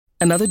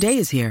Another day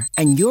is here,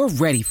 and you're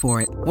ready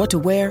for it. What to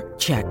wear?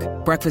 Check.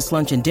 Breakfast,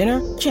 lunch, and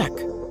dinner? Check.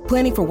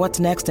 Planning for what's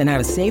next and how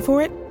to save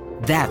for it?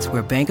 That's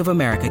where Bank of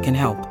America can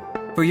help.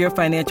 For your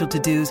financial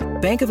to-dos,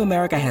 Bank of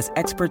America has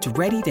experts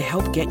ready to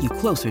help get you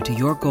closer to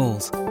your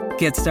goals.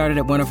 Get started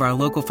at one of our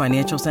local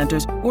financial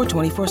centers or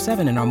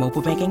 24/7 in our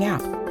mobile banking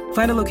app.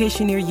 Find a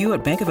location near you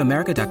at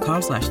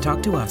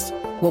bankofamerica.com/talktous.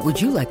 What would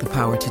you like the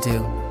power to do?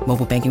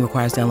 Mobile banking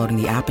requires downloading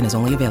the app and is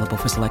only available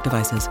for select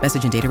devices.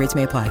 Message and data rates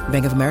may apply.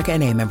 Bank of America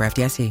N.A., member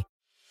FDIC.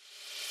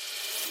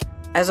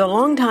 As a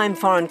longtime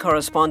foreign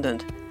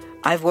correspondent,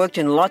 I've worked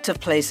in lots of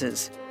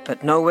places,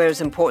 but nowhere as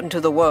important to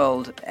the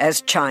world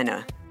as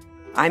China.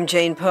 I'm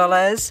Jane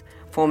Perlez,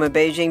 former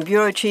Beijing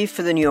bureau chief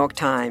for the New York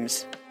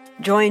Times.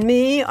 Join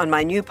me on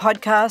my new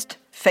podcast,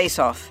 Face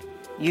Off,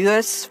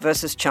 U.S.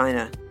 versus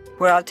China,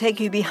 where I'll take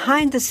you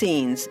behind the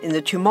scenes in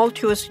the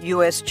tumultuous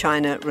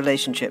U.S.-China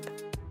relationship.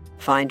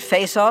 Find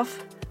Face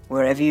Off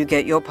wherever you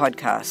get your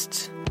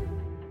podcasts.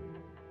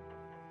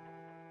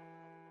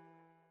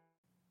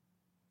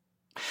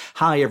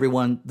 Hi,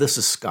 everyone. This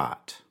is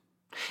Scott.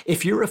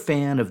 If you're a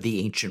fan of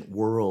The Ancient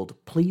World,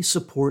 please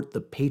support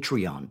the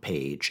Patreon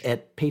page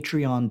at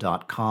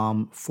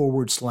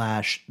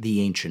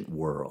patreon.com/The Ancient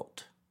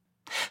World.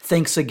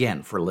 Thanks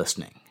again for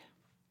listening.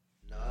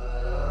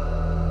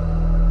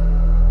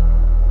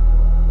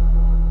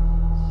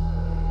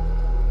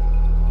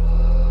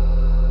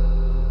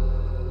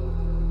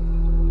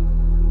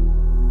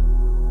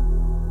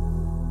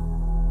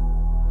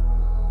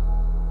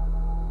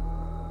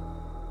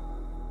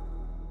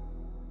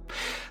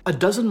 A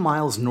dozen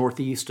miles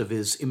northeast of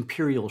his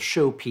imperial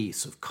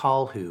showpiece of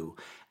Kalhu,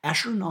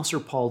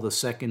 Ashurnasirpal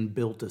II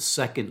built a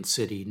second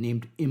city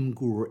named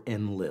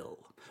Imgur-Enlil,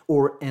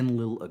 or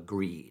Enlil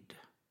Agreed.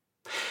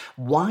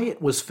 Why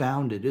it was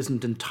founded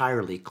isn't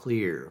entirely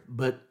clear,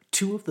 but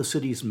two of the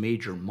city's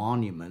major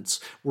monuments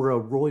were a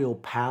royal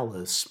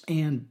palace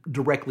and,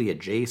 directly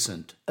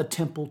adjacent, a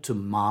temple to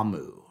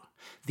Mamu,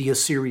 the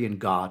Assyrian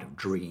god of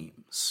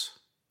dreams.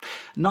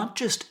 Not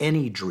just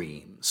any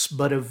dreams,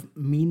 but of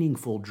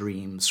meaningful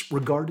dreams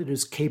regarded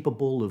as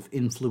capable of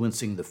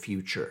influencing the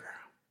future.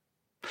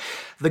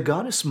 The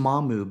goddess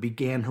Mamu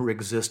began her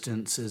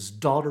existence as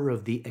daughter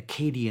of the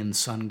Akkadian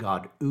sun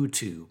god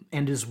Utu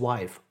and his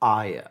wife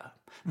Aya,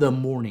 the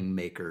morning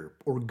maker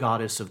or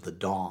goddess of the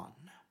dawn.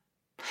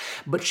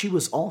 But she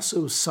was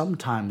also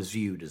sometimes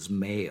viewed as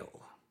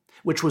male,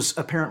 which was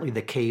apparently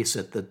the case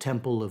at the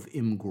temple of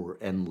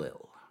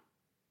Imgur-Enlil.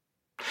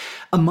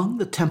 Among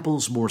the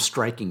temple's more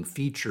striking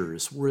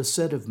features were a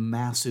set of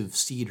massive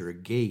cedar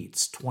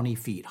gates 20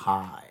 feet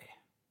high.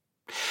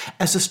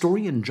 As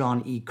historian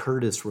John E.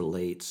 Curtis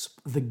relates,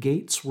 the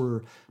gates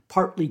were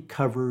partly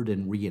covered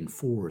and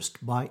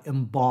reinforced by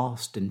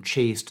embossed and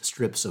chased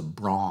strips of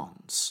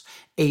bronze,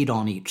 8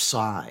 on each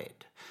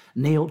side,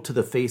 nailed to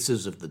the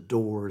faces of the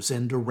doors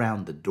and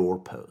around the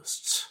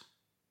doorposts.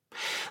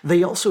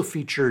 They also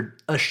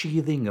featured a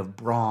sheathing of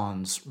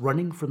bronze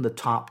running from the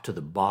top to the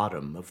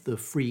bottom of the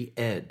free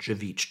edge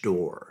of each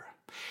door,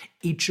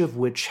 each of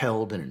which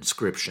held an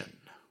inscription.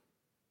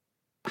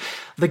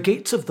 The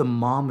gates of the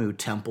Mamu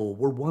temple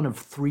were one of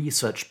 3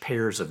 such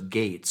pairs of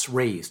gates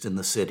raised in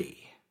the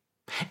city.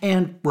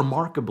 And,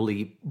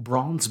 remarkably,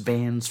 bronze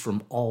bands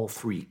from all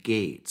 3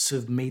 gates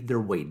have made their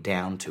way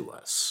down to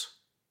us.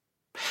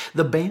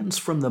 The bands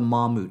from the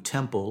Mamu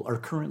temple are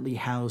currently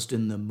housed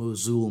in the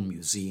Mosul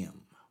Museum,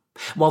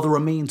 while the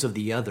remains of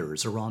the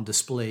others are on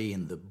display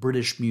in the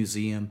British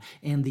Museum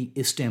and the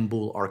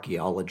Istanbul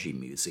Archaeology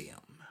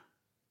Museum.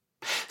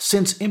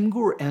 Since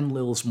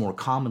Imgur-Enlil is more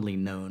commonly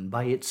known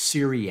by its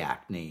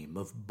Syriac name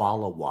of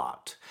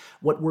Balawat,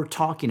 what we're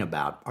talking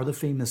about are the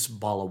famous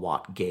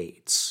Balawat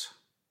Gates.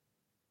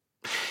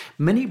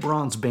 Many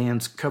bronze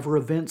bands cover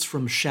events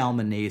from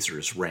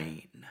Shalmaneser's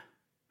reign.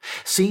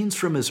 Scenes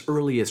from his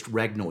earliest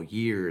regnal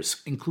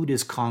years include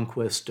his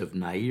conquest of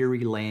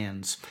Nairi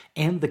lands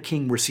and the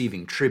king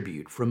receiving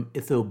tribute from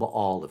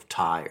Ithobaal of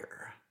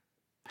Tyre.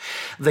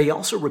 They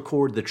also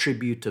record the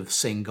tribute of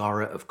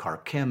Sangara of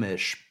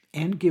Carchemish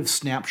and give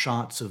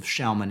snapshots of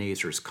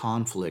Shalmaneser's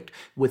conflict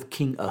with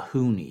King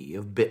Ahuni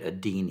of Bit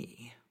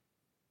Adini.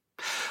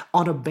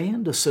 On a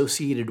band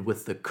associated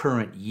with the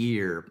current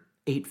year,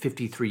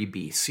 853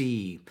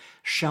 BC,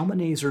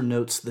 Shalmaneser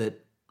notes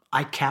that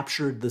I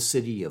captured the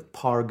city of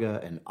Parga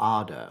and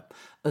Ada,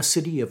 a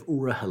city of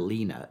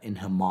Urahalina in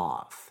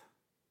Hamath.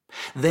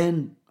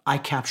 Then I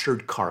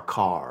captured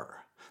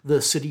Qarqar,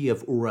 the city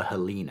of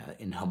Urahalina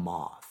in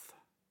Hamath.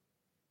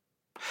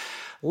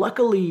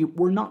 Luckily,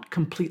 we're not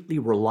completely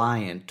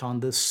reliant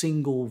on this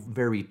single,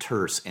 very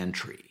terse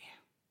entry.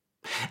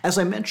 As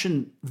I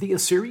mentioned, the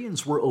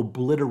Assyrians were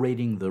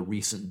obliterating the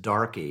recent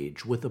Dark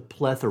Age with a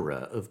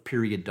plethora of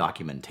period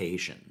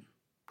documentation.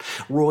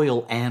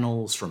 Royal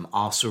annals from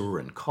Assur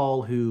and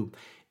Kalhu,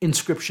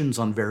 inscriptions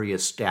on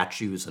various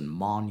statues and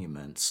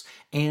monuments,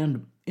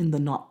 and, in the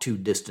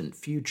not-too-distant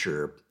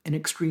future, an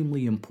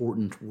extremely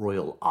important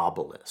royal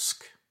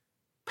obelisk.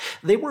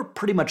 They were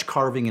pretty much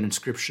carving an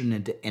inscription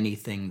into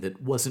anything that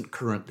wasn't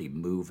currently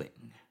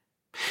moving.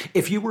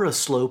 If you were a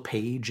slow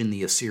page in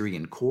the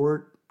Assyrian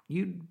court,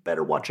 you'd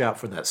better watch out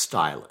for that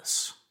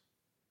stylus.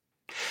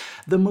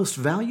 The most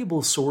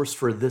valuable source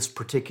for this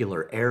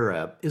particular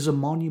era is a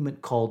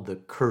monument called the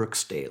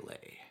Qarqar,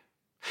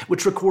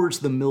 which records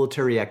the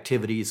military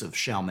activities of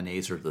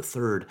Shalmaneser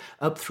III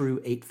up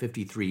through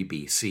 853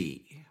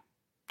 BC.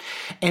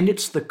 And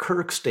it's the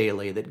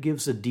Qarqar that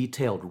gives a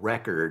detailed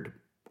record,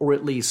 or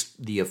at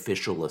least the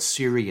official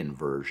Assyrian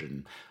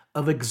version,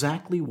 of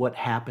exactly what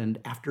happened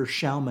after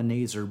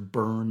Shalmaneser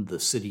burned the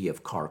city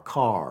of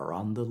Qarqar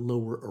on the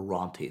lower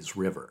Orontes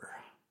River.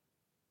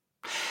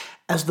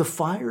 As the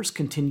fires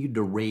continued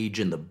to rage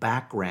in the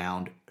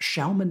background,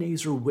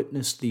 Shalmaneser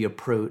witnessed the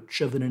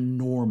approach of an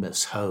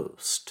enormous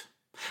host,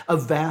 a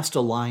vast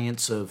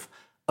alliance of,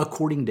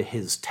 according to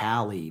his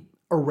tally,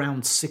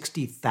 around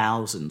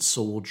 60,000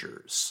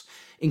 soldiers,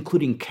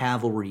 including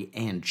cavalry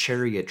and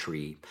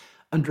chariotry,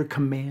 under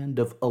command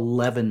of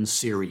 11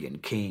 Syrian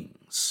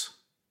kings.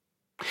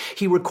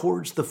 He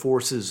records the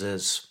forces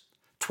as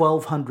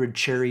 1,200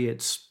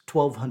 chariots,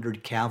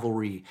 1,200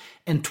 cavalry,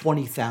 and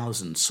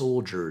 20,000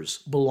 soldiers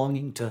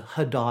belonging to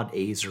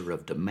Hadad-Ezer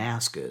of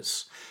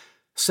Damascus,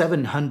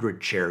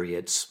 700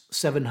 chariots,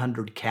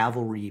 700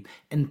 cavalry,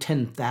 and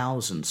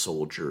 10,000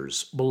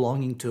 soldiers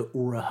belonging to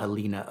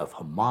Urahalina of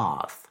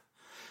Hamath,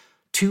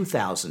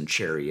 2,000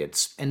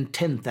 chariots, and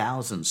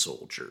 10,000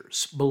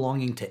 soldiers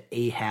belonging to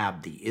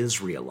Ahab the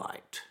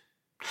Israelite,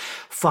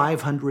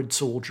 500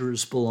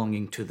 soldiers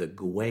belonging to the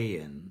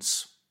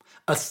Gueans,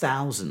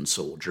 1,000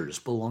 soldiers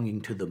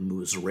belonging to the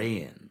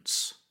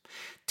Muzraeans,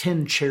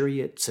 10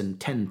 chariots and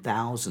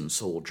 10,000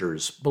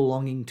 soldiers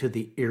belonging to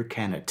the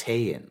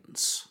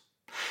Irkanataeans,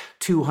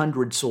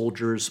 200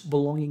 soldiers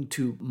belonging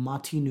to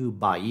Matinu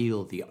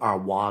Baal the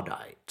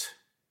Arwadite,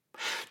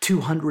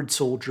 200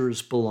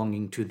 soldiers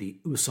belonging to the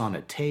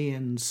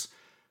Usanataeans,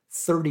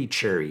 30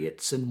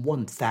 chariots and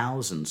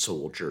 1,000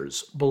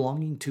 soldiers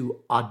belonging to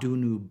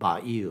Adunu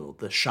Baal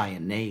the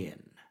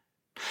Shianaean,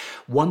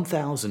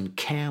 1,000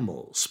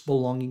 camels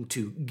belonging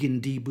to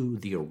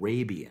Gindibu the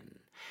Arabian,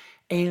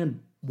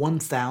 and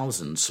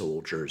 1,000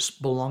 soldiers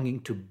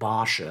belonging to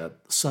Baasha,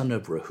 son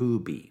of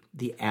Rehubi,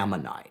 the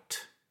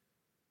Ammonite.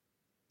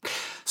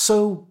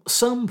 So,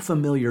 some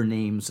familiar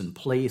names and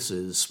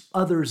places,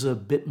 others a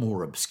bit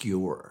more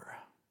obscure.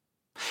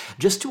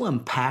 Just to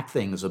unpack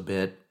things a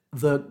bit,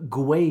 the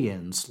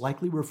Gueans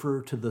likely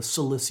refer to the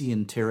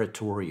Cilician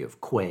territory of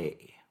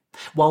Quay,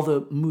 while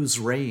the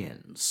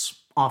Muzraeans,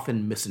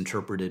 often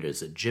misinterpreted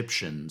as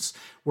Egyptians,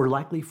 were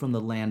likely from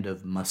the land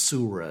of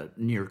Masura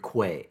near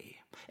Quay,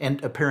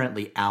 and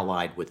apparently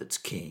allied with its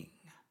king.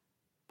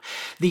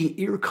 The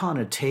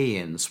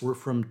Irkanataeans were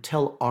from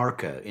Tel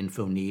Arka in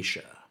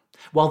Phoenicia,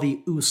 while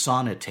the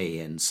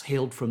Usanataeans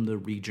hailed from the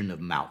region of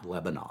Mount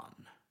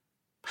Lebanon.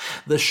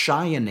 The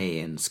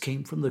Shianaeans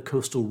came from the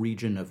coastal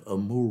region of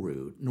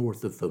Amuru,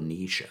 north of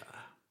Phoenicia.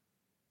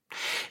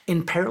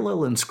 In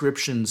parallel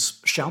inscriptions,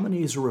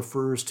 Shalmaneser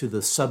refers to the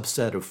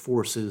subset of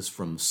forces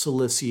from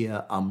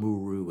Cilicia,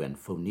 Amuru, and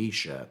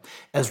Phoenicia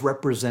as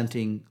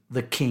representing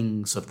the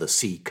kings of the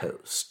sea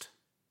coast.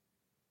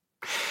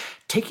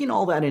 Taking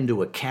all that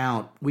into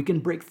account, we can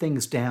break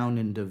things down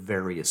into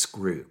various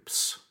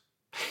groups.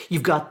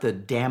 You've got the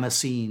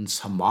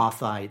Damascenes,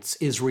 Hamathites,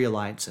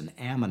 Israelites, and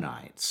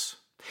Ammonites.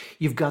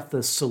 You've got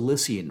the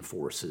Cilician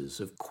forces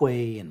of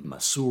Quay and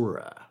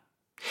Masura.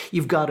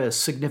 You've got a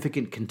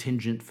significant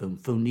contingent from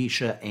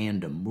Phoenicia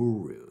and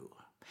Amuru,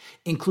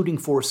 including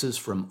forces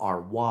from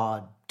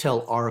Arwad,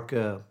 Tel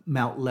Arka,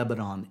 Mount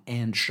Lebanon,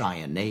 and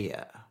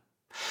Shianaea,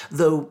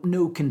 though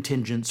no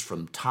contingents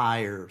from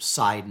Tyre,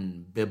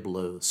 Sidon,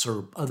 Byblos,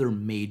 or other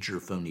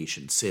major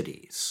Phoenician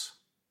cities.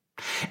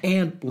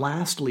 And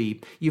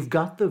lastly, you've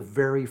got the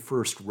very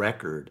first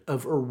record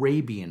of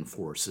Arabian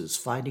forces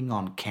fighting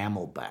on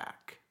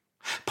camelback,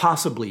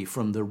 possibly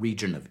from the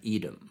region of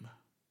Edom.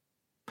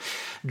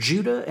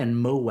 Judah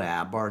and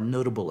Moab are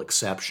notable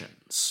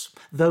exceptions,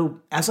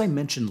 though, as I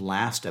mentioned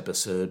last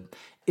episode,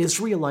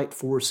 Israelite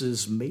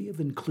forces may have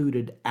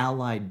included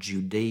allied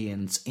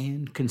Judeans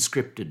and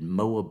conscripted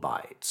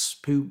Moabites,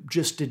 who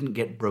just didn't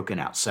get broken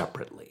out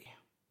separately.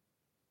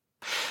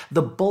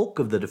 The bulk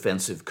of the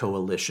defensive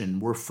coalition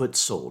were foot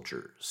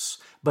soldiers,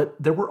 but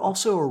there were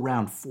also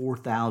around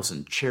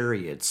 4,000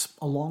 chariots,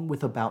 along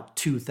with about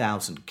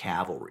 2,000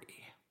 cavalry.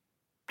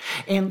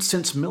 And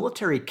since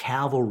military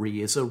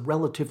cavalry is a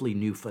relatively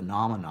new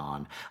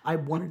phenomenon, I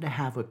wanted to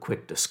have a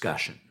quick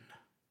discussion.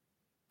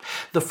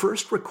 The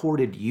first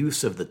recorded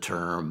use of the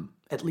term,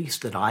 at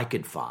least that I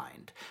could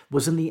find,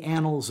 was in the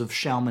annals of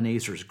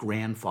Shalmaneser's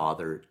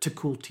grandfather,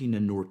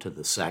 Tukulti-Ninurta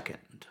II.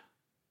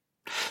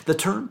 The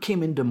term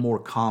came into more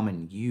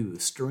common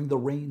use during the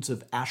reigns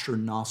of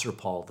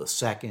Ashur-Nasir-Pal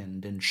II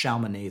and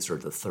Shalmaneser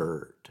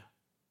III.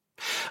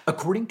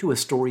 According to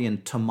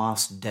historian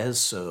Tomas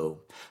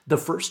Deso, the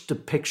first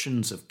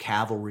depictions of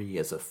cavalry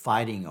as a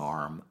fighting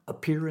arm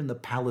appear in the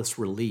palace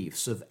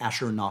reliefs of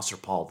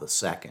Ashur-Nasir-Pal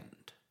II.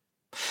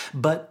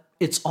 But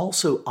it's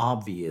also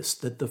obvious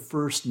that the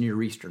first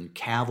Near Eastern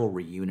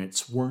cavalry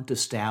units weren't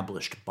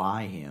established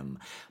by him,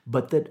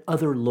 but that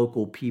other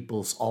local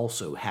peoples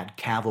also had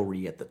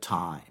cavalry at the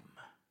time.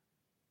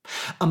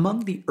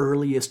 Among the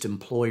earliest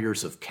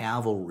employers of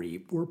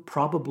cavalry were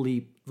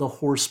probably the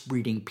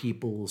horse-breeding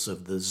peoples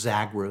of the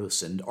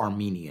Zagros and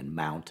Armenian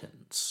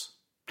mountains.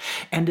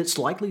 And it's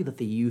likely that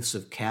the use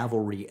of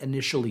cavalry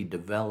initially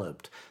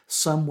developed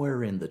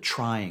somewhere in the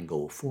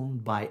triangle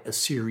formed by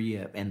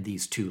Assyria and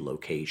these two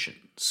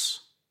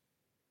locations.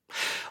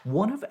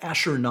 One of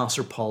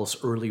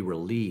Ashur-nasir-pal's early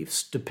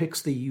reliefs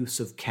depicts the use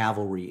of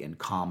cavalry in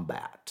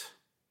combat.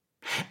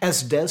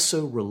 As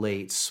Deso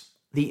relates,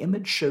 the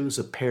image shows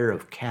a pair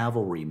of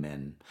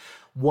cavalrymen,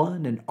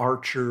 one an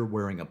archer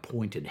wearing a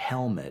pointed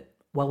helmet,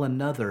 while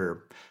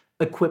another,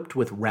 equipped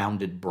with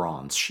rounded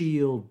bronze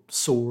shield,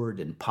 sword,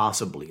 and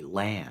possibly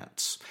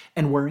lance,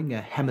 and wearing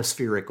a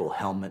hemispherical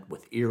helmet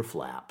with ear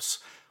flaps,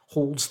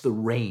 holds the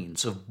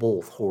reins of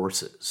both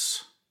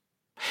horses.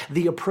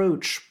 The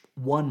approach,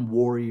 one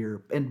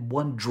warrior and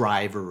one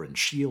driver and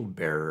shield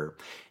bearer,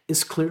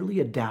 is clearly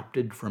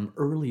adapted from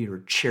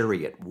earlier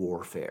chariot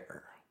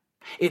warfare.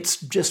 It's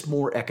just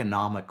more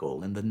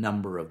economical in the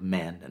number of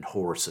men and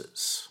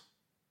horses.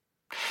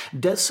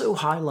 Deso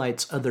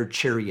highlights other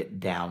chariot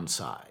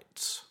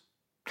downsides.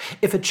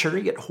 If a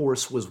chariot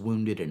horse was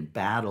wounded in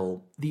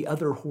battle, the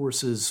other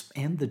horses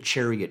and the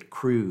chariot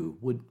crew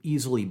would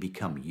easily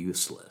become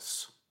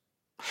useless.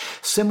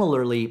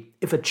 Similarly,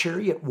 if a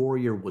chariot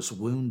warrior was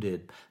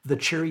wounded, the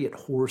chariot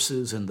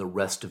horses and the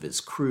rest of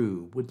his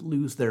crew would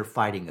lose their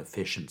fighting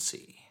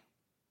efficiency.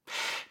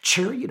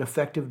 Chariot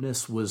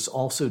effectiveness was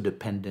also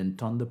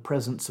dependent on the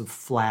presence of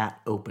flat,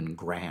 open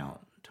ground.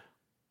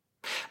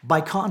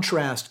 By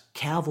contrast,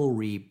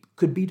 cavalry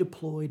could be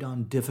deployed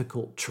on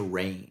difficult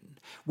terrain,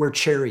 where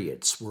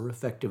chariots were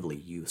effectively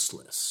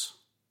useless.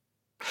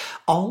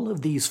 All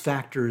of these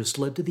factors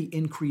led to the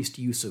increased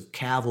use of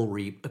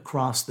cavalry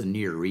across the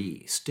Near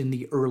East in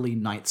the early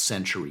 9th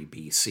century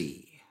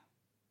BC.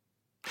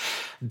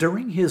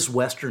 During his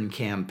western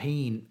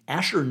campaign,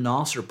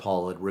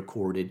 Ashur-nasir-pal had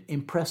recorded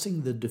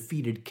impressing the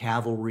defeated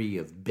cavalry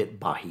of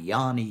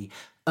Bit-Bahiani,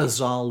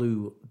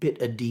 Azalu,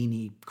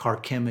 Bit-Adini,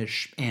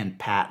 Carchemish, and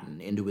Patton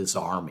into his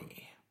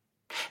army.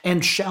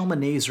 And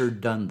Shalmaneser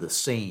done the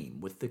same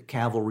with the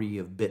cavalry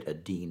of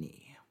Bit-Adini.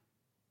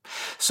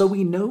 So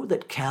we know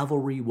that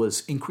cavalry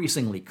was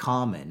increasingly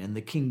common in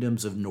the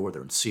kingdoms of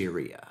northern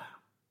Syria.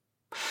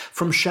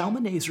 From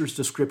Shalmaneser's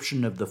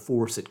description of the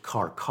force at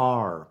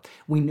Qarqar,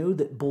 we know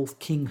that both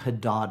King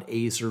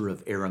Hadad-Ezer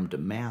of Aram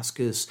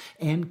Damascus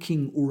and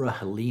King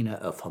Ura-Helena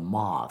of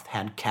Hamath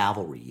had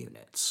cavalry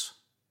units.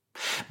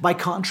 By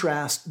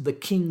contrast, the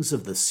kings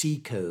of the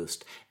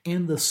seacoast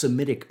and the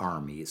Semitic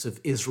armies of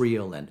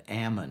Israel and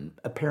Ammon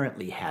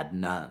apparently had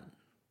none,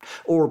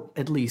 or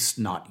at least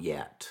not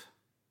yet.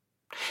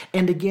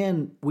 And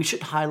again, we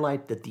should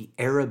highlight that the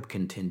Arab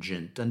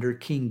contingent under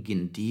King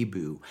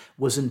Gindibu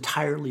was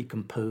entirely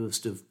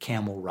composed of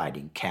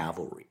camel-riding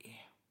cavalry.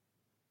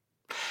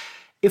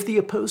 If the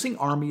opposing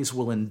armies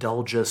will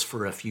indulge us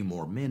for a few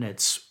more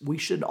minutes, we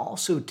should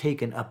also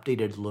take an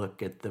updated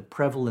look at the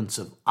prevalence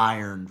of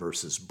iron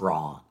versus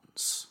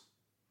bronze.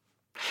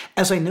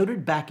 As I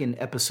noted back in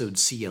episode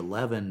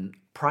C11,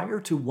 prior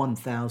to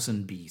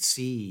 1000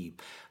 BC,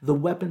 the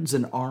weapons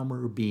and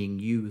armor being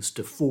used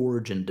to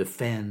forge and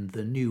defend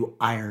the new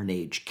Iron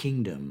Age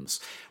kingdoms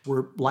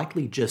were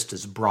likely just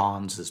as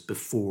bronze as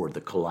before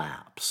the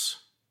collapse.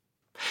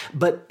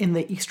 But in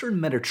the Eastern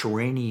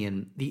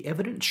Mediterranean, the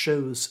evidence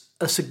shows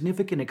a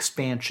significant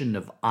expansion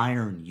of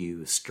iron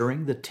use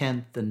during the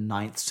 10th and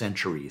 9th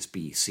centuries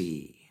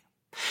BC,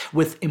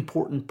 with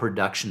important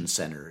production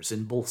centers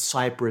in both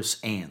Cyprus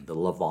and the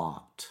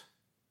Levant.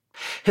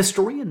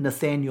 Historian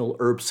Nathaniel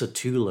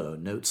Erbsatulo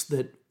notes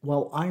that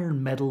while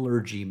iron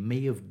metallurgy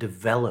may have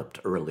developed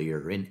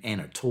earlier in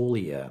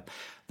Anatolia,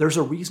 there's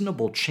a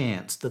reasonable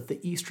chance that the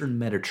Eastern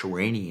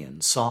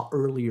Mediterranean saw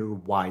earlier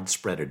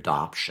widespread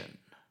adoption.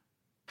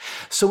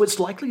 So it's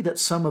likely that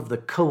some of the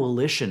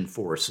coalition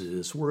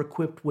forces were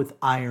equipped with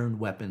iron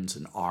weapons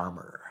and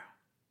armor.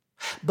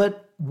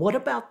 But what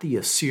about the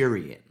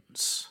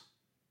Assyrians?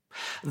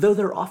 Though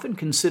they're often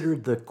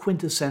considered the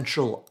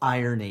quintessential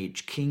Iron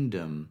Age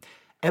kingdom,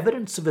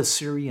 evidence of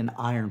Assyrian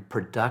iron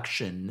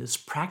production is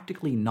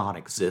practically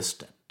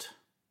non-existent.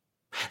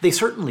 They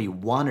certainly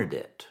wanted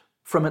it,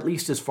 from at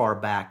least as far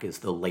back as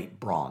the Late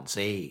Bronze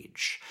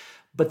Age,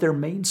 but their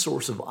main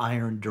source of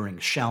iron during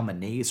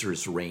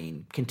Shalmaneser's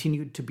reign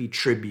continued to be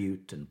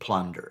tribute and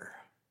plunder.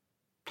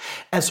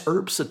 As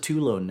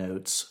Erbsatulo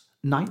notes,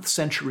 9th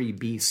century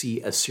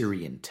BC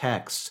Assyrian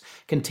texts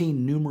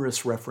contain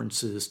numerous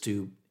references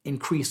to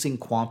increasing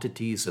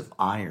quantities of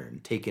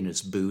iron taken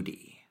as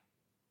booty.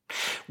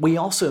 We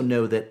also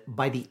know that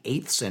by the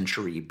 8th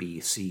century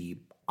BC,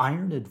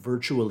 iron had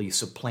virtually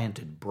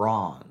supplanted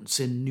bronze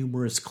in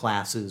numerous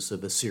classes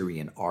of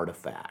Assyrian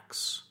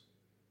artifacts.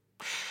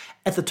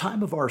 At the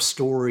time of our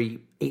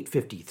story,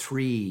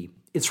 853,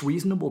 it's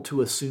reasonable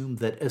to assume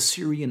that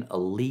Assyrian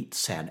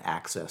elites had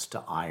access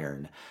to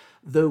iron,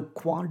 though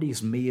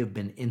quantities may have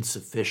been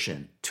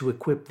insufficient to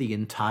equip the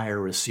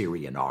entire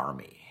Assyrian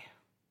army.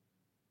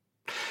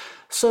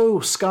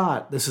 So,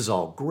 Scott, this is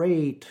all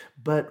great,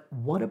 but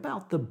what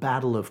about the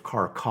Battle of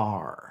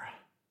Qarqar?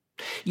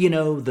 You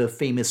know, the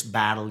famous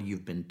battle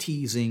you've been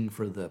teasing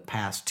for the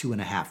past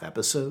 2.5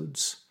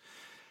 episodes?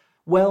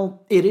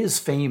 Well, it is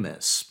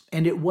famous,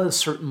 and it was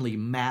certainly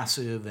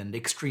massive and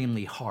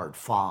extremely hard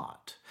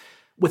fought,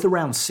 with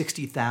around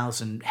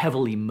 60,000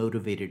 heavily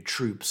motivated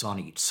troops on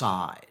each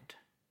side.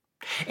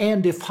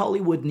 And if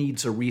Hollywood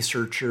needs a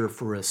researcher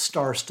for a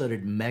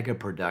star-studded mega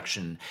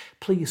production,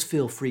 please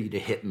feel free to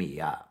hit me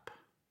up.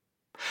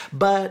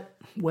 But,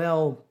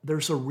 well,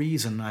 there's a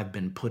reason I've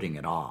been putting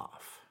it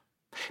off.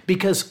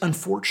 Because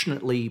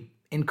unfortunately,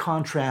 in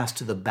contrast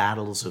to the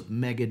battles of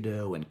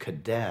Megiddo and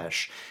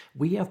Kadesh,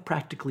 we have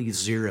practically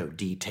zero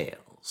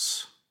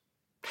details.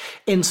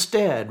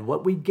 Instead,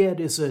 what we get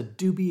is a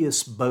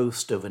dubious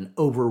boast of an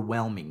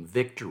overwhelming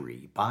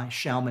victory by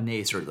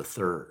Shalmaneser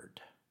III.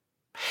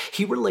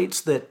 He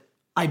relates that,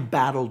 "I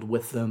battled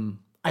with them,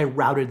 I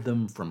routed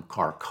them from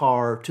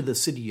Qarqar to the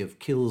city of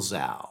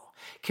Kilzau,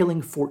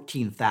 killing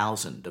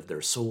 14,000 of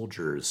their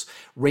soldiers,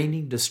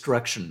 raining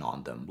destruction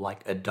on them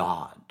like a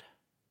dod.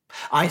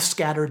 I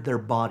scattered their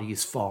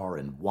bodies far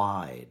and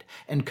wide,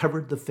 and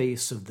covered the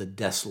face of the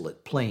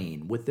desolate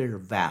plain with their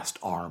vast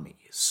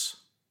armies."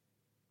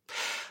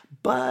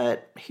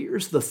 But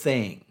here's the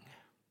thing.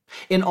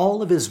 In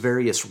all of his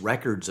various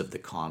records of the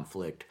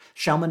conflict,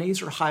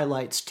 Shalmaneser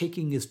highlights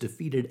taking his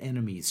defeated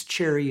enemies'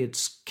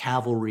 chariots,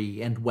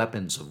 cavalry, and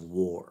weapons of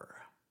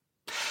war.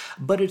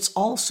 But it's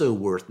also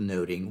worth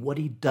noting what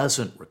he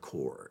doesn't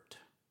record.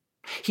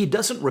 He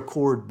doesn't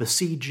record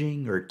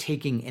besieging or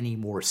taking any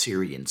more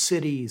Syrian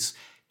cities,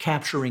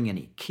 capturing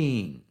any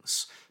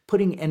kings,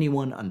 putting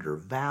anyone under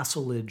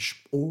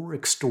vassalage, or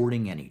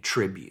extorting any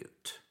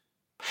tribute.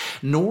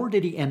 Nor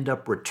did he end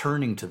up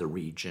returning to the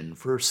region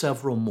for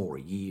several more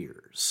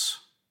years.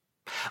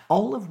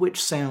 All of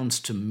which sounds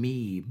to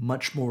me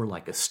much more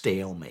like a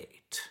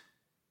stalemate.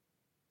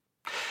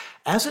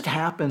 As it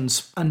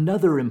happens,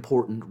 another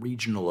important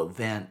regional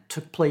event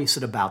took place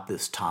at about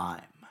this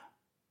time.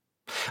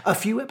 A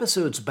few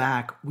episodes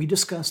back, we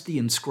discussed the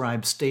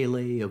inscribed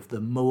stele of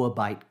the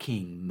Moabite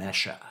king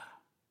Mesha.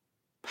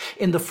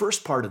 In the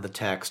first part of the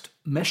text,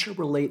 Mesha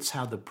relates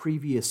how the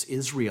previous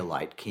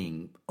Israelite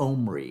king,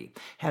 Omri,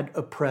 had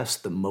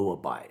oppressed the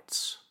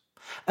Moabites,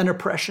 an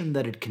oppression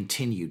that had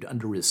continued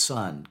under his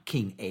son,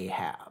 King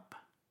Ahab,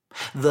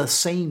 the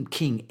same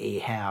King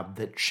Ahab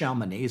that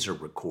Shalmaneser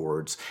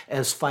records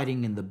as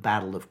fighting in the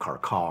Battle of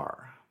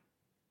Qarqar.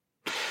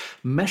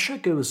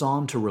 Mesha goes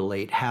on to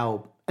relate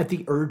how, at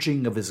the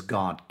urging of his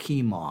god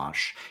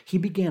Chemosh, he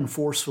began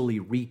forcefully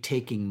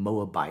retaking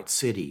Moabite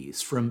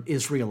cities from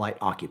Israelite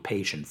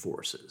occupation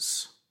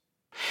forces.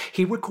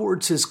 He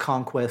records his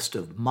conquest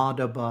of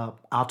Madaba,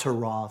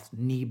 Ataroth,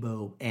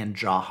 Nebo, and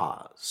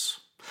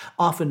Jahaz,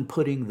 often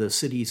putting the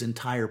city's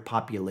entire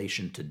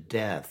population to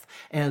death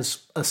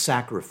as a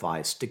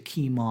sacrifice to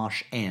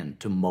Chemosh and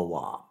to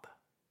Moab.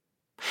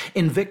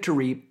 In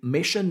victory,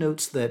 Mesha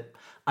notes that,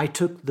 "I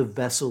took the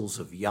vessels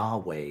of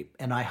Yahweh,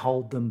 and I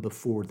hauled them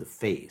before the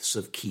face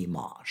of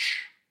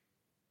Chemosh."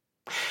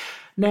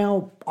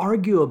 Now,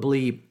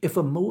 arguably, if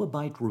a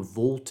Moabite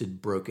revolt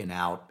had broken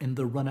out in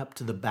the run-up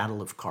to the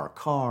Battle of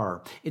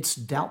Qarqar, it's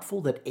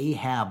doubtful that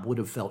Ahab would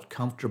have felt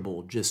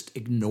comfortable just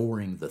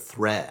ignoring the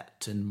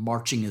threat and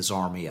marching his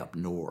army up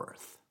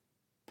north.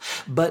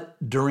 But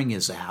during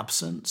his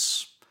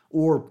absence,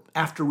 or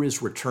after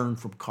his return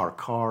from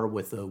Qarqar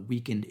with a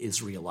weakened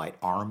Israelite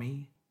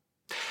army,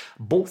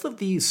 both of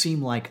these seem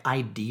like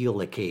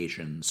ideal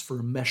occasions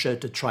for Mesha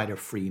to try to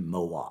free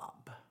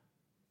Moab.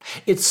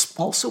 It's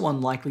also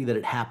unlikely that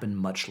it happened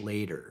much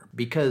later,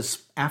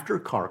 because after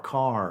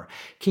Qarqar,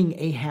 King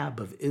Ahab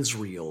of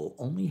Israel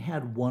only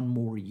had one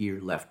more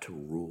year left to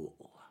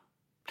rule.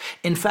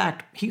 In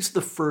fact, he's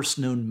the first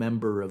known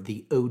member of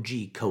the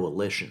OG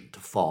coalition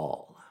to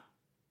fall.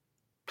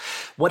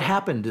 What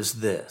happened is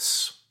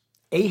this.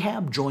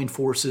 Ahab joined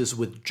forces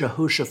with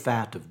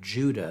Jehoshaphat of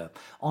Judah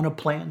on a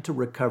plan to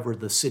recover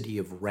the city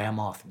of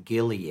Ramoth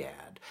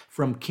Gilead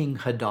from King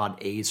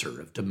Hadad-Ezer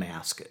of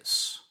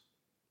Damascus.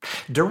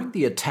 During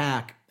the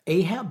attack,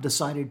 Ahab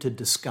decided to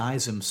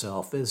disguise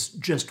himself as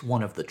just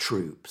one of the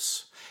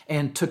troops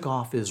and took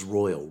off his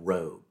royal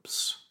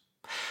robes,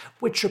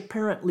 which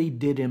apparently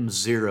did him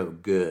zero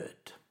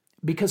good,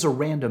 because a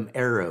random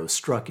arrow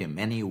struck him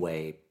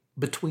anyway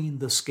between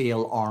the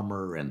scale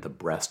armor and the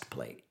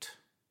breastplate.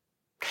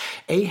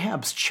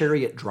 Ahab's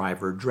chariot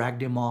driver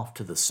dragged him off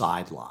to the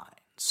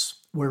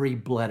sidelines, where he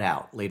bled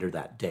out later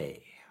that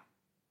day.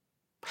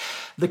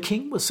 The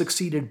king was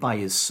succeeded by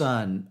his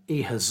son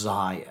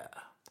Ahaziah,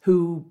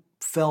 who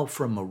fell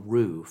from a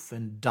roof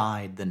and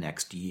died the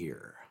next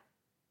year,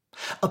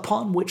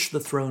 upon which the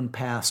throne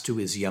passed to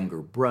his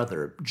younger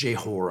brother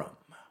Jehoram.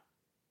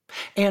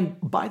 And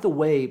by the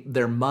way,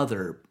 their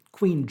mother,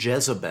 Queen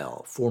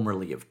Jezebel,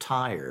 formerly of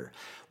Tyre,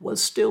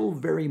 was still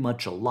very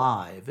much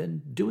alive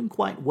and doing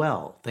quite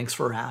well, thanks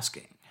for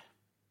asking.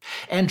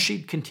 And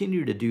she'd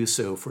continue to do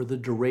so for the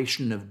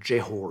duration of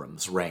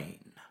Jehoram's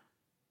reign.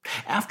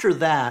 After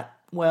that,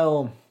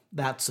 well,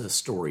 that's a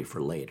story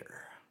for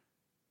later.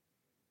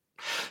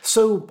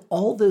 So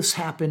all this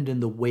happened in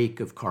the wake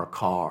of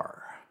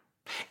Qarqar.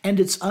 And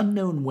it's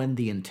unknown when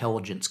the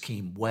intelligence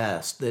came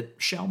west that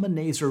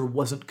Shalmaneser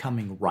wasn't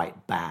coming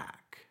right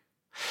back.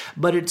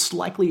 But it's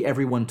likely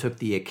everyone took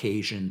the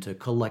occasion to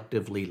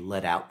collectively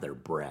let out their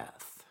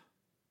breath.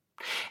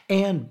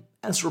 And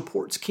as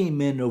reports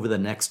came in over the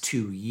next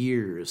 2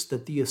 years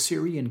that the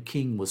Assyrian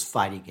king was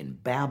fighting in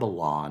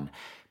Babylon,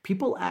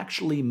 people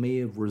actually may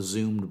have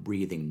resumed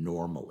breathing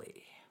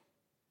normally.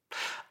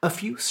 A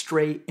few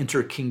stray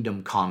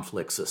inter-kingdom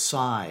conflicts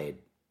aside,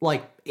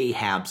 like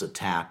Ahab's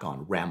attack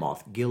on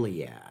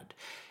Ramoth-Gilead,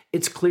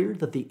 it's clear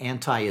that the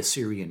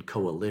anti-Assyrian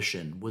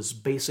coalition was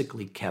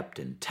basically kept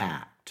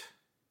intact.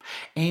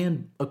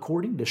 And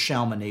according to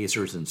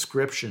Shalmaneser's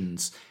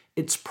inscriptions,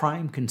 its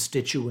prime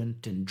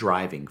constituent and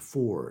driving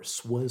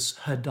force was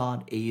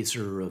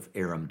Hadad-Ezer of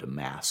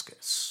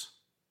Aram-Damascus.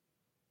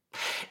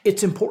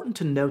 It's important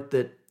to note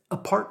that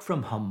apart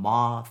from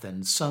Hamath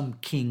and some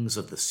kings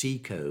of the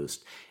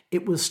seacoast,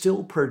 it was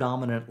still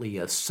predominantly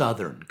a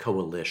southern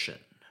coalition,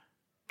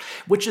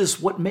 which is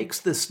what makes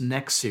this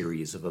next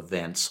series of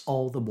events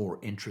all the more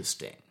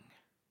interesting.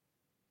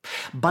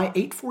 By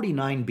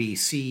 849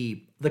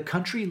 BC, the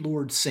country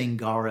lord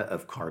Sangara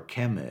of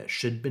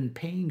Carchemish had been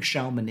paying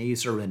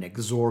Shalmaneser an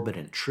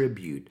exorbitant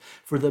tribute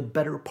for the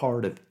better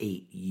part of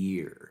 8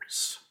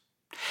 years.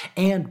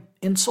 And,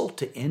 insult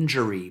to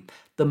injury,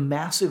 the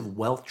massive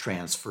wealth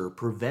transfer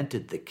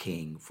prevented the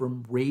king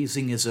from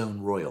raising his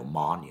own royal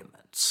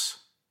monuments.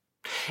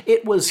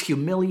 It was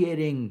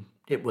humiliating,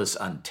 it was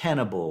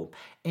untenable,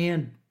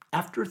 and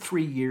after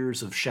 3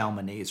 years of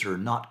Shalmaneser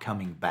not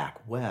coming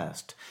back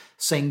west,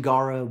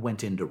 Sangara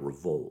went into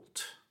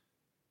revolt.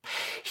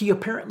 He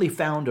apparently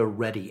found a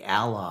ready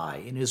ally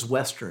in his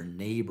western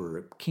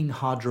neighbor, King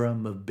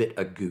Hadram of Bit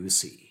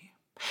Agusi,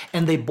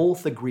 and they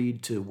both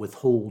agreed to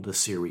withhold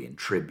Assyrian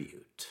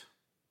tribute.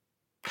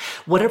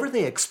 Whatever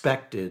they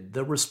expected,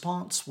 the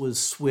response was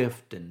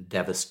swift and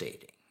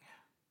devastating.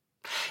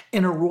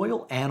 In a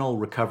royal annal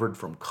recovered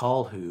from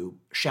Kalhu,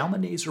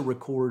 Shalmaneser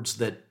records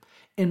that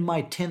in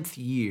my 10th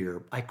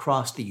year, I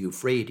crossed the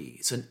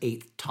Euphrates an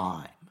 8th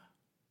time.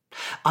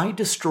 I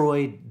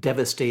destroyed,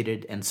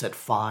 devastated, and set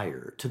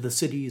fire to the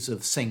cities of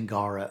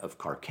Sangara of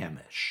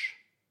Carchemish.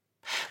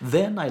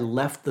 Then I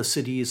left the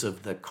cities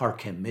of the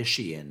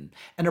Carchemishian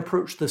and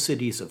approached the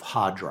cities of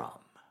Hadram,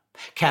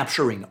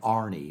 capturing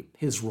Arni,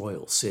 his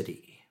royal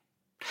city.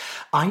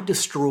 I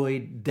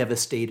destroyed,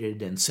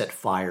 devastated, and set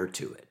fire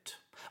to it,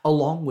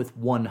 along with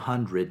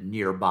 100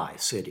 nearby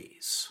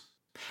cities.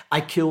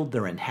 I killed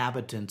their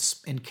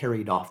inhabitants and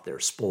carried off their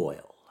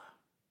spoil.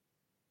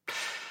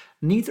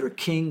 Neither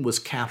king was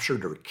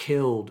captured or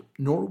killed,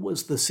 nor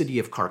was the city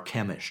of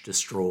Carchemish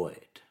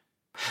destroyed,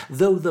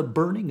 though the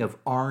burning of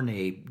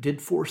Arne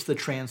did force the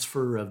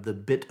transfer of the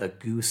Bit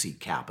Agusi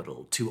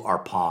capital to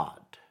Arpad.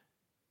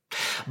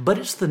 But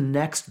it's the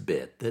next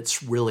bit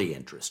that's really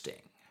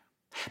interesting,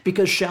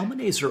 because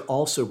Shalmaneser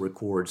also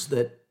records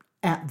that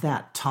at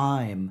that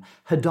time,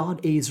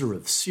 Hadad-Ezer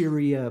of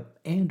Syria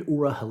and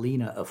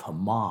Ura-Helena of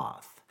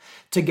Hamath,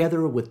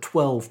 together with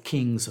 12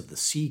 kings of the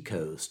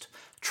seacoast,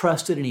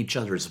 trusted in each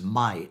other's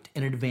might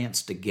and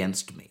advanced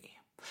against me,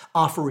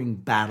 offering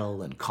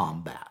battle and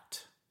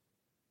combat.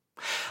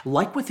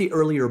 Like with the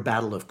earlier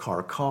Battle of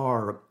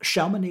Qarqar,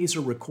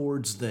 Shalmaneser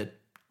records that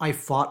I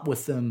fought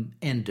with them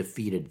and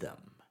defeated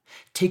them,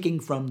 taking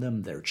from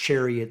them their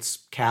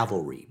chariots,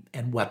 cavalry,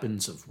 and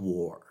weapons of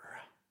war.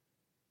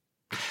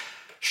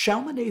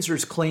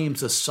 Shalmaneser's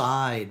claims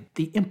aside,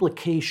 the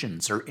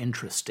implications are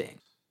interesting.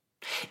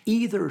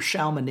 Either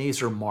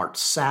Shalmaneser marched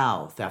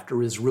south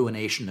after his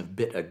ruination of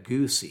Bit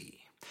Agusi,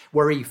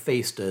 where he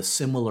faced a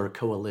similar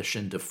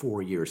coalition to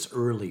 4 years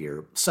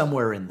earlier,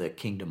 somewhere in the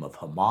kingdom of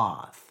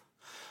Hamath,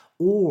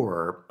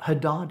 or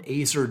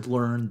Hadad-Ezer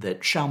learned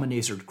that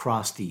Shalmaneser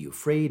crossed the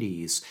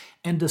Euphrates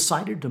and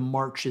decided to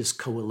march his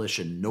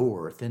coalition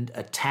north and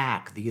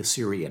attack the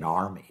Assyrian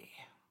army.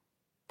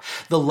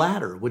 The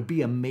latter would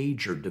be a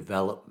major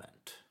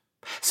development,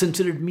 since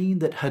it would mean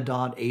that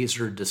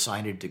Hadad-Ezer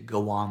decided to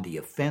go on the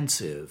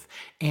offensive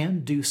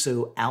and do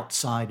so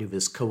outside of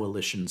his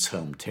coalition's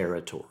home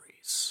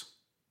territories.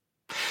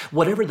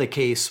 Whatever the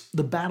case,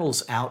 the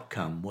battle's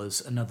outcome was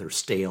another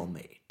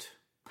stalemate.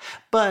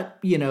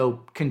 But,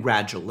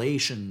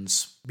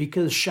 congratulations,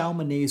 because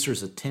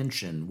Shalmaneser's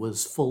attention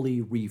was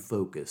fully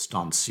refocused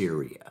on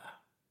Syria.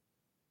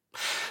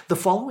 The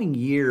following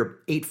year,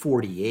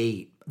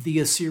 848, the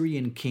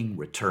Assyrian king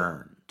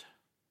returned.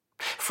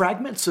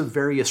 Fragments of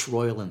various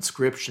royal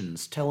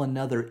inscriptions tell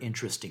another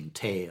interesting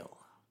tale.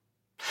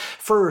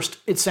 First,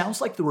 it sounds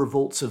like the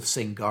revolts of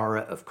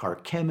Sangara of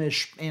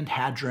Carchemish and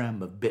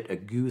Hadram of Bit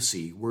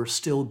Agusi were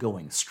still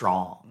going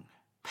strong,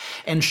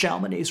 and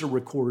Shalmaneser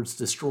records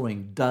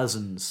destroying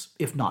dozens,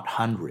 if not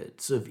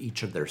hundreds, of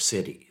each of their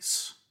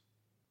cities.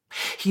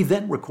 He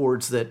then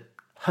records that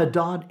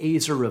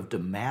Hadad-Ezer of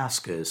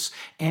Damascus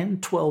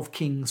and 12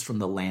 kings from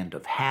the land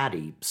of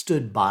Hatti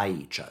stood by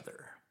each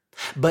other,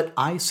 but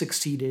I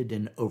succeeded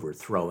in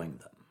overthrowing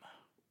them.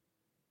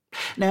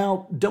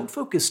 Now, don't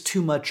focus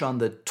too much on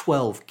the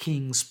 12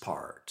 kings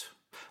part,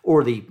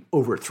 or the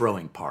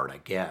overthrowing part, I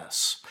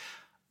guess.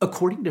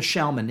 According to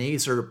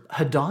Shalmaneser,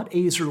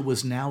 Hadad-Ezer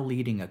was now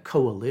leading a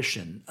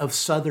coalition of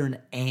southern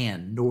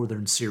and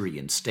northern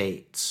Syrian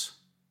states,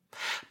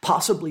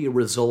 possibly a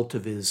result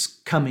of his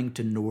coming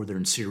to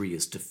northern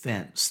Syria's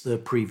defense the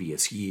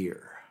previous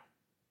year.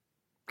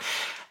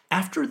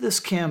 After this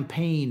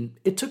campaign,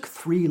 it took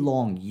 3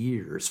 long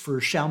years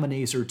for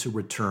Shalmaneser to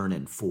return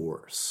in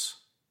force.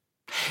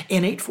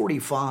 In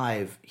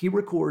 845, he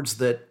records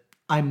that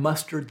I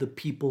mustered the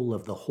people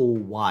of the whole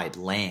wide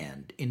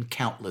land in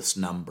countless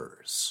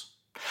numbers.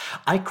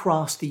 I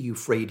crossed the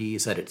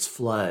Euphrates at its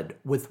flood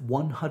with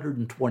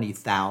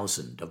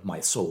 120,000 of my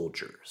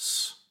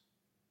soldiers.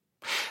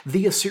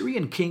 The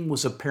Assyrian king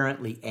was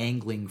apparently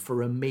angling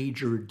for a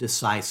major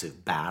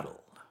decisive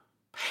battle,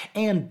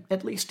 and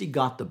at least he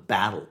got the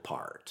battle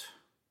part.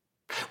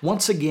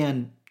 Once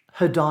again,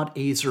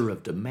 Hadad-Ezer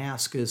of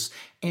Damascus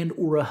and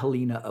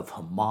Urahalina of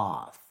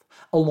Hamath,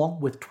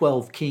 along with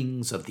 12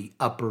 kings of the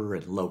upper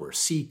and lower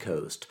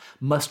seacoast,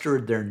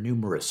 mustered their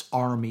numerous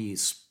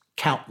armies,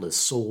 countless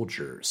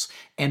soldiers,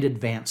 and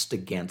advanced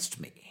against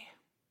me.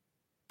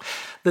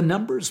 The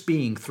numbers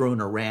being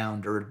thrown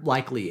around are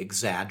likely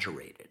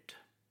exaggerated,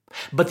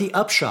 but the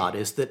upshot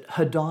is that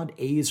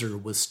Hadad-Ezer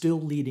was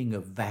still leading a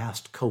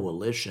vast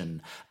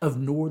coalition of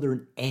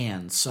northern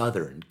and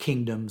southern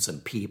kingdoms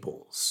and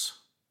peoples.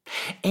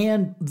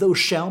 And though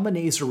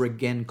Shalmaneser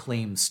again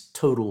claims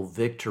total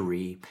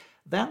victory,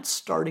 that's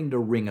starting to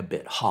ring a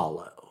bit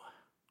hollow.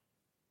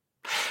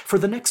 For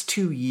the next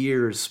 2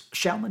 years,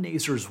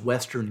 Shalmaneser's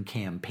western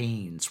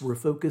campaigns were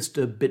focused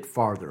a bit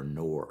farther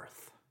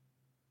north.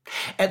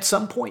 At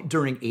some point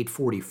during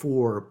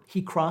 844,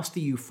 he crossed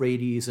the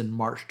Euphrates and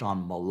marched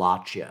on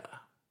Malachia,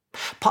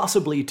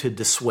 possibly to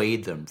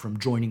dissuade them from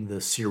joining the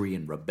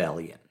Syrian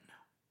rebellion.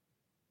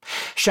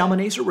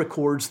 Shalmaneser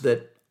records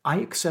that I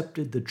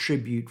accepted the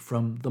tribute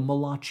from the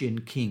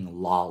Malachian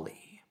king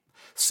Lali,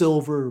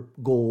 silver,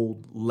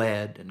 gold,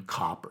 lead, and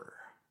copper.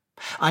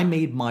 I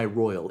made my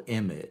royal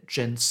image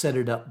and set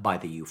it up by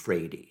the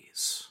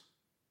Euphrates.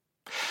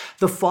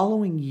 The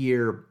following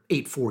year,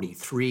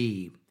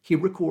 843, he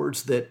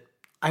records that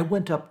I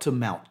went up to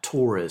Mount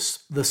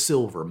Taurus, the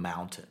Silver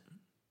Mountain.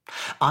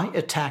 I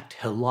attacked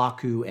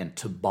Hilaku and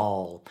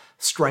Tabal,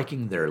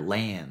 striking their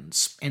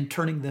lands and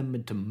turning them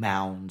into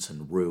mounds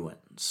and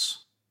ruins.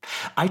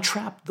 I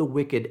trapped the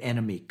wicked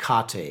enemy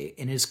Kate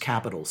in his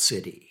capital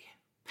city.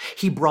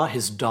 He brought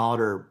his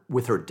daughter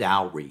with her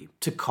dowry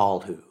to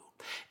Kalhu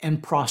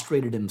and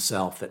prostrated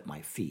himself at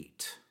my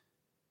feet.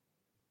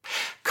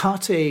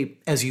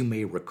 Kate, as you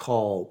may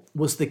recall,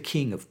 was the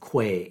king of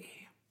Quay,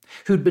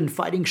 who'd been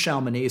fighting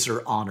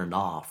Shalmaneser on and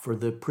off for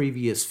the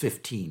previous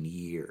 15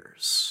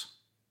 years.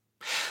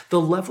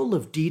 The level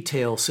of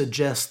detail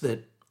suggests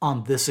that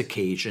on this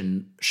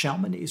occasion,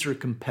 Shalmaneser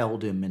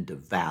compelled him into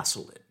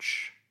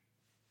vassalage.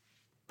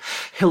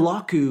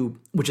 Hilaku,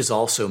 which is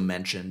also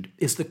mentioned,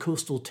 is the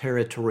coastal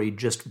territory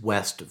just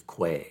west of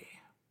Quay.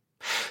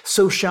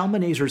 So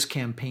Shalmaneser's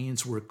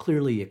campaigns were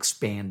clearly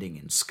expanding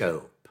in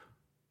scope.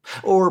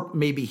 Or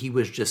maybe he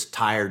was just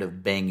tired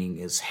of banging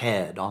his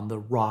head on the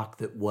rock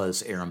that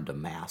was Aram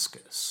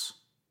Damascus.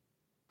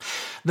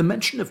 The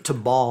mention of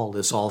Tabal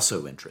is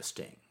also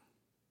interesting.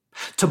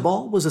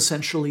 Tabal was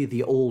essentially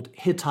the old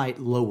Hittite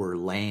lower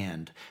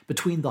land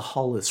between the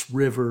Halys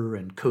River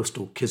and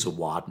coastal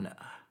Kizawadna.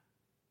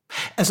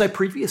 As I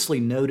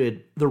previously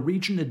noted, the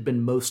region had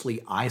been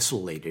mostly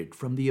isolated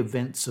from the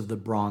events of the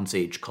Bronze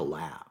Age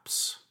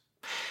collapse.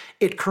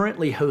 It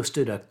currently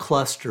hosted a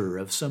cluster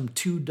of some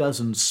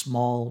 24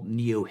 small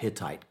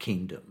Neo-Hittite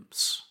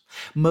kingdoms,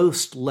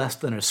 most less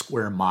than a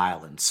square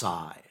mile in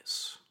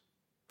size.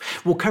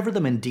 We'll cover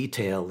them in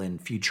detail in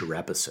future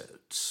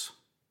episodes.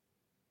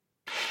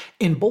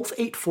 In both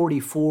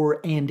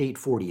 844 and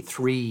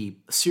 843,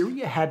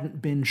 Syria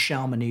hadn't been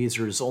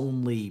Shalmaneser's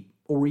only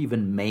or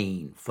even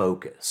main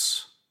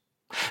focus.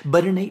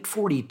 But in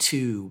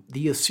 842,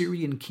 the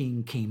Assyrian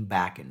king came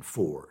back in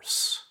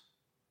force.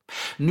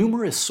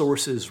 Numerous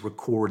sources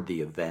record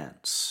the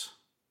events.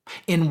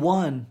 In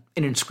one,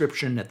 an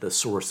inscription at the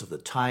source of the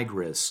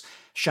Tigris,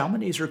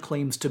 Shalmaneser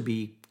claims to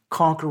be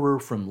conqueror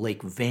from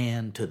Lake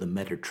Van to the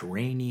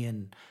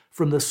Mediterranean,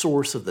 from the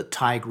source of the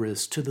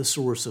Tigris to the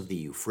source of the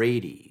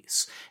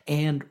Euphrates,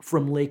 and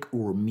from Lake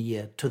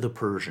Urmia to the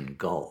Persian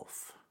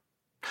Gulf.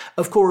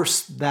 Of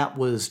course, that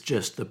was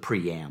just the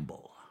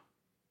preamble.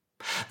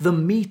 The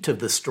meat of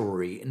the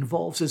story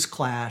involves his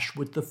clash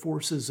with the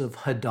forces of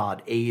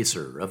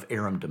Hadad-Ezer of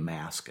Aram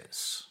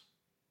Damascus.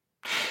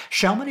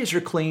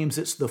 Shalmaneser claims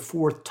it's the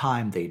 4th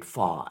time they'd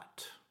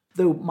fought,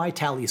 though my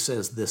tally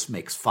says this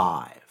makes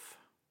 5.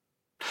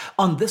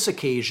 On this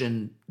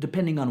occasion,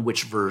 depending on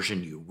which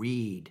version you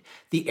read,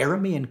 the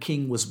Aramean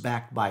king was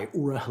backed by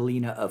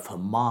Urahalina of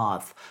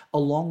Hamath,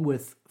 along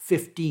with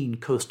 15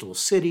 coastal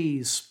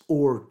cities,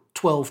 or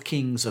 12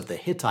 kings of the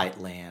Hittite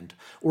land,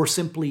 or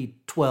simply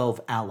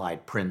 12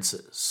 allied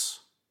princes.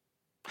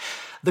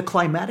 The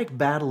climatic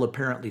battle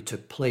apparently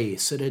took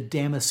place at a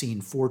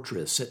Damascene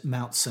fortress at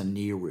Mount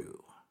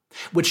Saniru,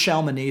 which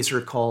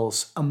Shalmaneser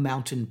calls a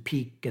mountain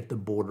peak at the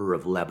border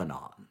of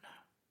Lebanon.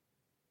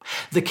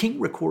 The king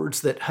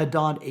records that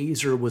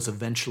Hadad-Ezer was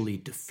eventually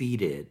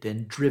defeated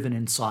and driven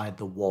inside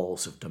the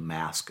walls of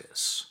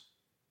Damascus,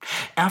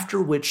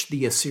 after which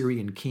the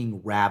Assyrian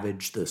king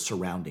ravaged the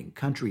surrounding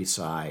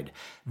countryside,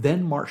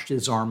 then marched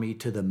his army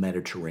to the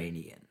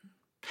Mediterranean,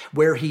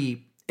 where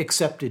he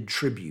accepted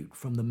tribute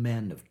from the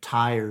men of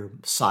Tyre,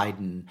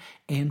 Sidon,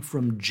 and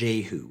from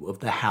Jehu of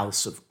the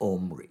house of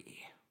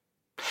Omri,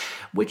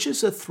 which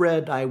is a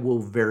thread I will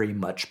very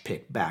much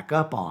pick back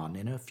up on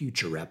in a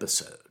future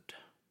episode.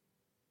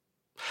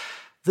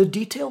 The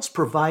details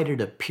provided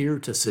appear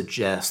to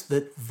suggest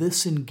that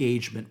this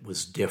engagement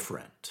was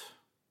different,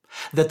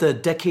 that the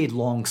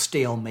decade-long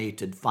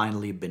stalemate had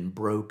finally been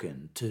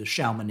broken to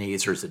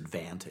Shalmaneser's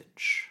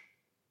advantage.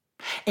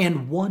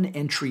 And one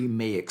entry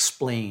may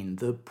explain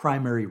the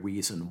primary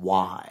reason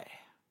why.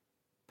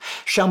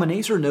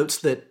 Shalmaneser notes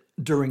that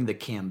during the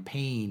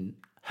campaign,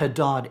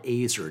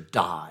 Hadad-Ezer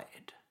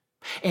died,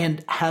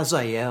 and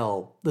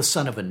Hazael, the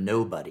son of a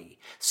nobody,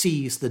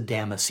 seized the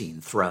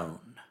Damascene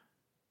throne,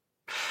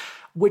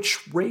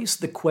 which raised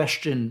the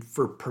question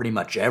for pretty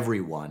much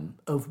everyone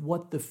of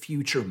what the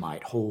future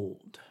might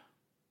hold.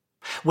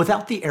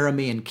 Without the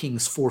Aramean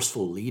king's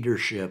forceful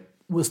leadership,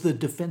 was the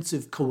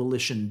defensive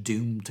coalition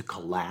doomed to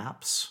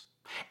collapse?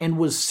 And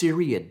was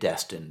Syria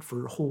destined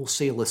for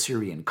wholesale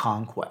Assyrian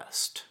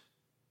conquest?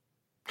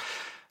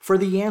 For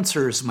the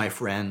answers, my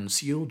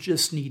friends, you'll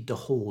just need to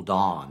hold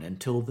on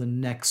until the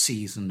next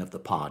season of the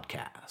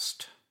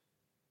podcast.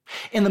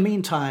 In the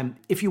meantime,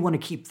 if you want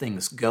to keep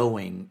things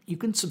going, you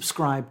can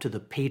subscribe to the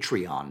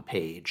Patreon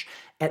page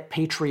at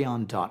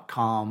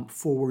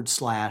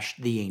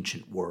patreon.com/The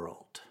Ancient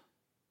World.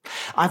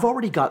 I've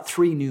already got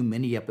 3 new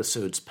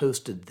mini-episodes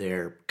posted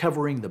there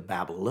covering the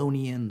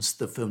Babylonians,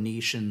 the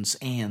Phoenicians,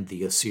 and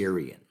the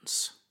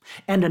Assyrians,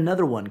 and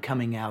another one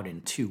coming out in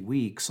 2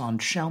 weeks on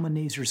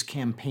Shalmaneser's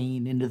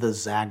campaign into the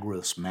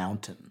Zagros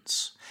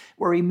Mountains,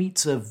 where he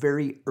meets a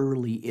very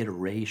early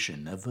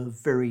iteration of a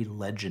very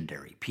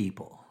legendary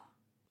people.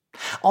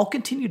 I'll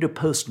continue to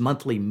post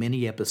monthly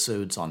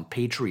mini-episodes on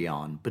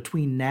Patreon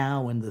between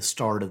now and the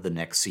start of the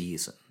next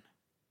season.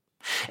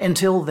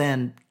 Until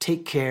then,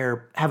 take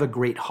care, have a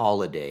great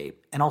holiday,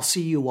 and I'll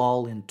see you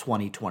all in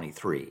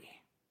 2023.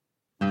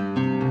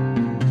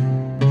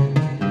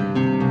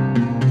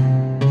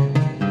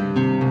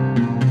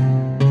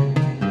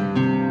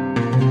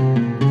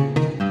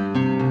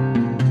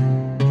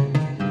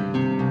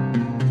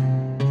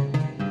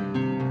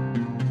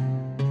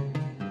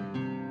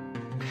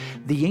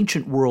 The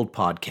Ancient World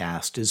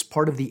podcast is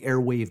part of the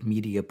Airwave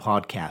Media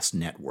Podcast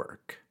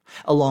Network,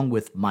 along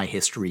with My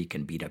History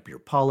Can Beat Up Your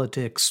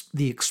Politics,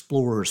 the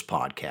Explorers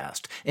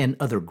podcast, and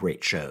other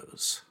great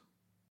shows.